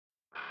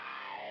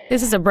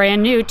This is a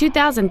brand new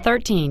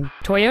 2013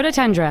 Toyota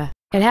Tundra.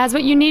 It has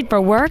what you need for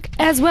work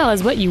as well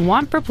as what you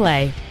want for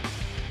play.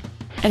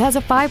 It has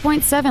a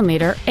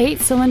 5.7-liter,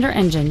 8-cylinder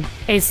engine,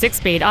 a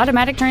 6-speed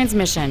automatic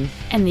transmission,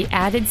 and the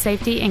added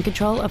safety and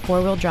control of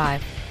 4-wheel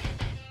drive.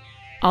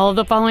 All of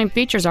the following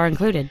features are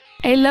included: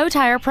 a low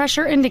tire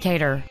pressure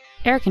indicator,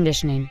 air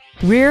conditioning,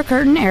 rear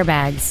curtain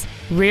airbags,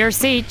 rear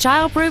seat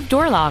child-proof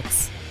door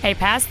locks, a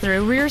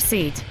pass-through rear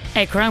seat,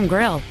 a chrome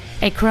grille,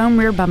 a chrome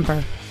rear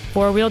bumper,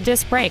 4-wheel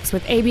disc brakes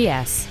with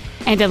ABS,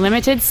 and a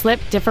limited slip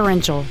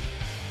differential.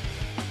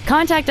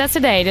 Contact us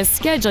today to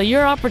schedule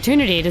your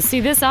opportunity to see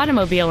this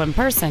automobile in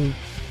person.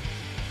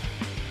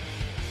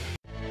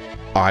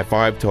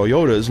 I-5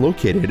 Toyota is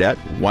located at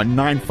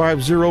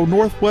 1950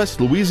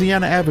 Northwest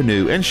Louisiana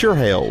Avenue in Sure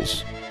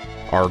Hales.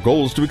 Our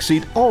goal is to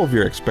exceed all of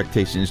your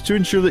expectations to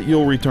ensure that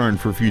you'll return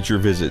for future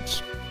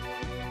visits.